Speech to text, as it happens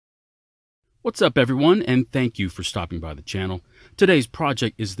What's up everyone, and thank you for stopping by the channel. Today's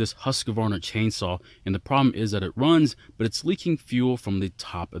project is this Husqvarna chainsaw, and the problem is that it runs, but it's leaking fuel from the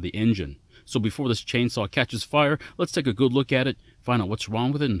top of the engine. So before this chainsaw catches fire, let's take a good look at it, find out what's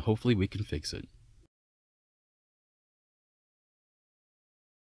wrong with it, and hopefully we can fix it.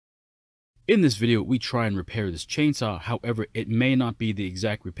 In this video, we try and repair this chainsaw. However, it may not be the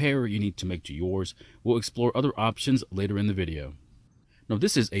exact repair you need to make to yours. We'll explore other options later in the video. Now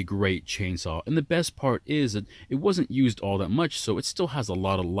this is a great chainsaw, and the best part is that it wasn't used all that much, so it still has a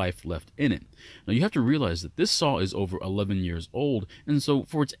lot of life left in it. Now you have to realize that this saw is over 11 years old, and so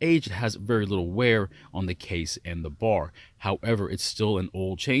for its age it has very little wear on the case and the bar. However, it's still an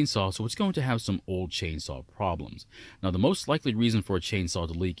old chainsaw, so it's going to have some old chainsaw problems. Now the most likely reason for a chainsaw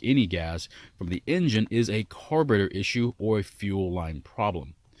to leak any gas from the engine is a carburetor issue or a fuel line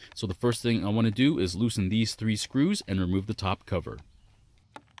problem. So the first thing I want to do is loosen these 3 screws and remove the top cover.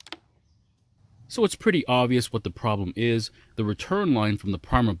 So it's pretty obvious what the problem is. The return line from the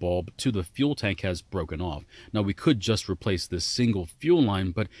primer bulb to the fuel tank has broken off. Now we could just replace this single fuel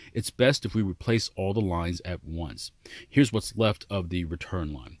line, but it's best if we replace all the lines at once. Here's what's left of the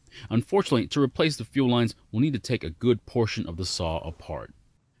return line. Unfortunately, to replace the fuel lines, we'll need to take a good portion of the saw apart.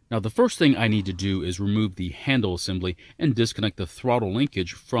 Now the first thing I need to do is remove the handle assembly and disconnect the throttle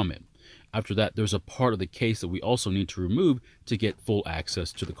linkage from it. After that, there's a part of the case that we also need to remove to get full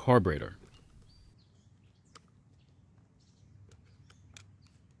access to the carburetor.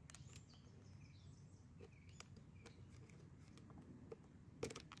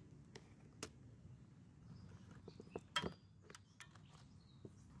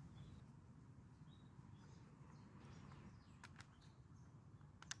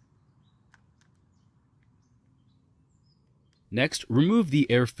 Next, remove the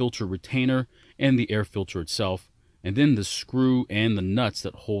air filter retainer and the air filter itself, and then the screw and the nuts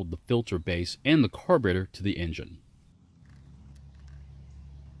that hold the filter base and the carburetor to the engine.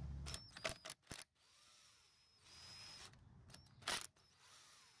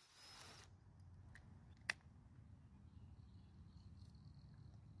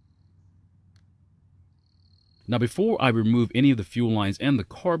 Now before I remove any of the fuel lines and the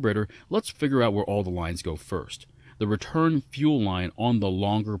carburetor, let's figure out where all the lines go first. The return fuel line on the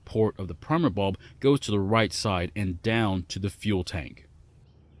longer port of the primer bulb goes to the right side and down to the fuel tank.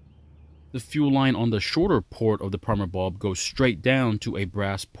 The fuel line on the shorter port of the primer bulb goes straight down to a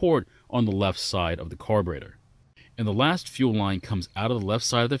brass port on the left side of the carburetor. And the last fuel line comes out of the left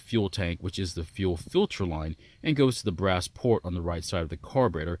side of the fuel tank, which is the fuel filter line, and goes to the brass port on the right side of the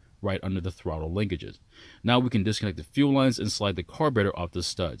carburetor, right under the throttle linkages. Now we can disconnect the fuel lines and slide the carburetor off the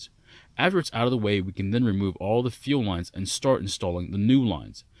studs. After it's out of the way, we can then remove all the fuel lines and start installing the new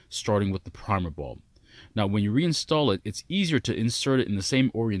lines, starting with the primer bulb. Now when you reinstall it, it's easier to insert it in the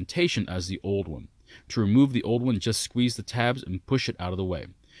same orientation as the old one. To remove the old one, just squeeze the tabs and push it out of the way.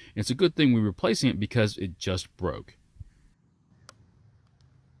 And it's a good thing we're replacing it because it just broke.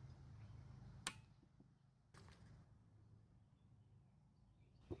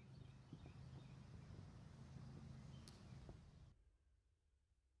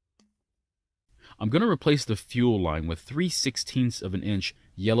 I'm going to replace the fuel line with 3/16 of an inch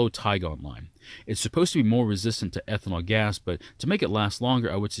yellow Tygon line. It's supposed to be more resistant to ethanol gas, but to make it last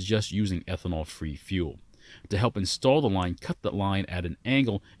longer, I would suggest using ethanol-free fuel. To help install the line, cut the line at an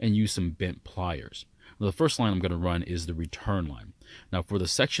angle and use some bent pliers. Now, the first line I'm going to run is the return line. Now for the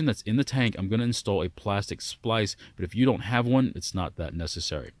section that's in the tank, I'm going to install a plastic splice, but if you don't have one, it's not that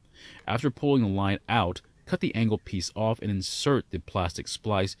necessary. After pulling the line out, cut the angle piece off and insert the plastic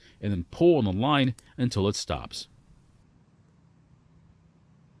splice, and then pull on the line until it stops.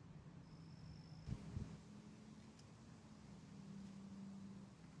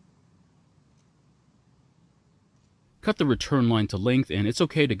 Cut the return line to length, and it's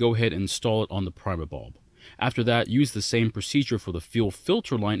okay to go ahead and install it on the primer bulb. After that, use the same procedure for the fuel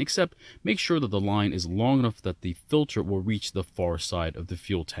filter line, except make sure that the line is long enough that the filter will reach the far side of the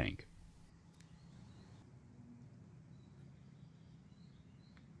fuel tank.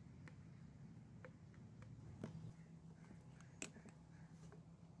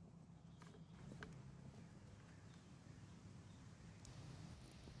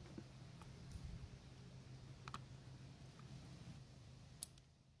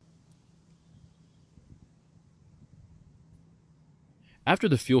 After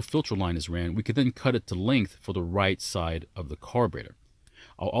the fuel filter line is ran, we can then cut it to length for the right side of the carburetor.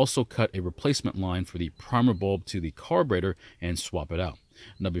 I'll also cut a replacement line for the primer bulb to the carburetor and swap it out.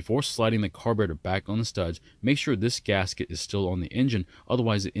 Now before sliding the carburetor back on the studs, make sure this gasket is still on the engine,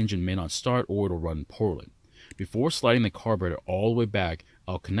 otherwise the engine may not start or it'll run poorly. Before sliding the carburetor all the way back,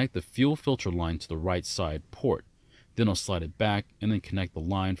 I'll connect the fuel filter line to the right side port. Then I'll slide it back and then connect the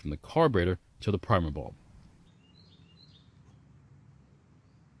line from the carburetor to the primer bulb.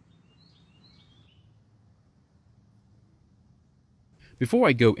 Before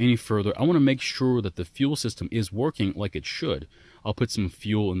I go any further, I want to make sure that the fuel system is working like it should. I'll put some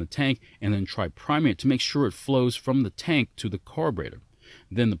fuel in the tank and then try priming it to make sure it flows from the tank to the carburetor,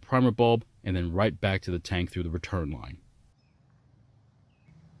 then the primer bulb, and then right back to the tank through the return line.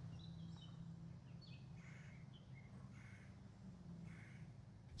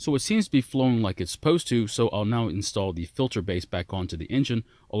 So it seems to be flowing like it's supposed to, so I'll now install the filter base back onto the engine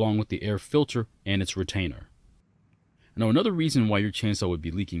along with the air filter and its retainer. Now, another reason why your chainsaw would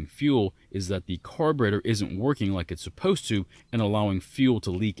be leaking fuel is that the carburetor isn't working like it's supposed to and allowing fuel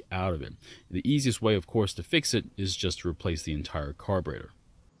to leak out of it. The easiest way, of course, to fix it is just to replace the entire carburetor.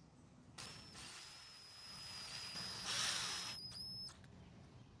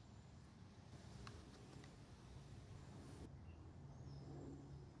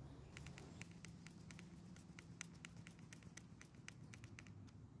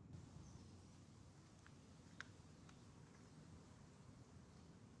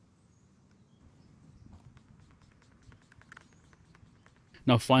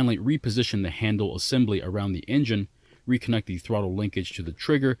 Now finally, reposition the handle assembly around the engine, reconnect the throttle linkage to the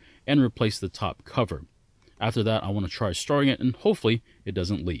trigger, and replace the top cover. After that, I want to try starting it, and hopefully it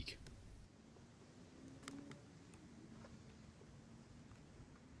doesn't leak.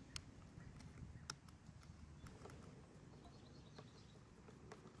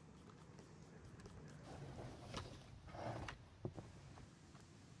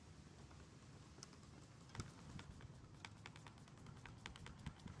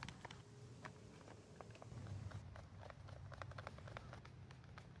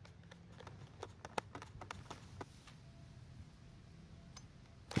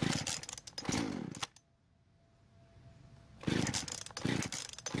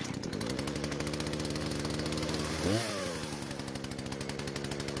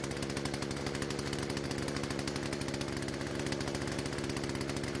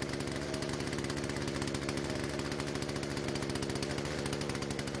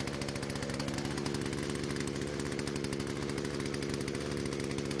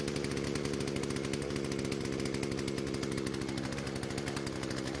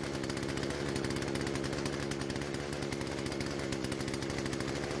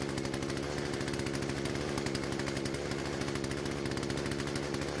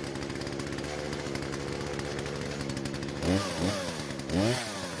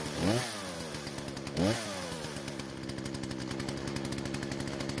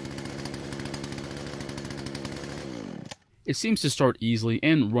 It seems to start easily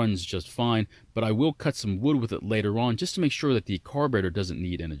and runs just fine, but I will cut some wood with it later on just to make sure that the carburetor doesn't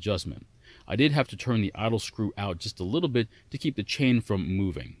need an adjustment. I did have to turn the idle screw out just a little bit to keep the chain from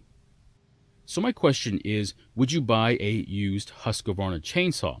moving. So my question is, would you buy a used Husqvarna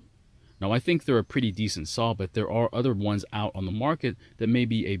chainsaw? Now I think they're a pretty decent saw, but there are other ones out on the market that may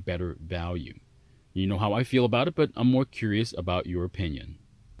be a better value. You know how I feel about it, but I'm more curious about your opinion.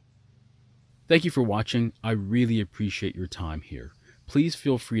 Thank you for watching. I really appreciate your time here. Please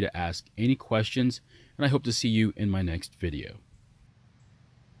feel free to ask any questions, and I hope to see you in my next video.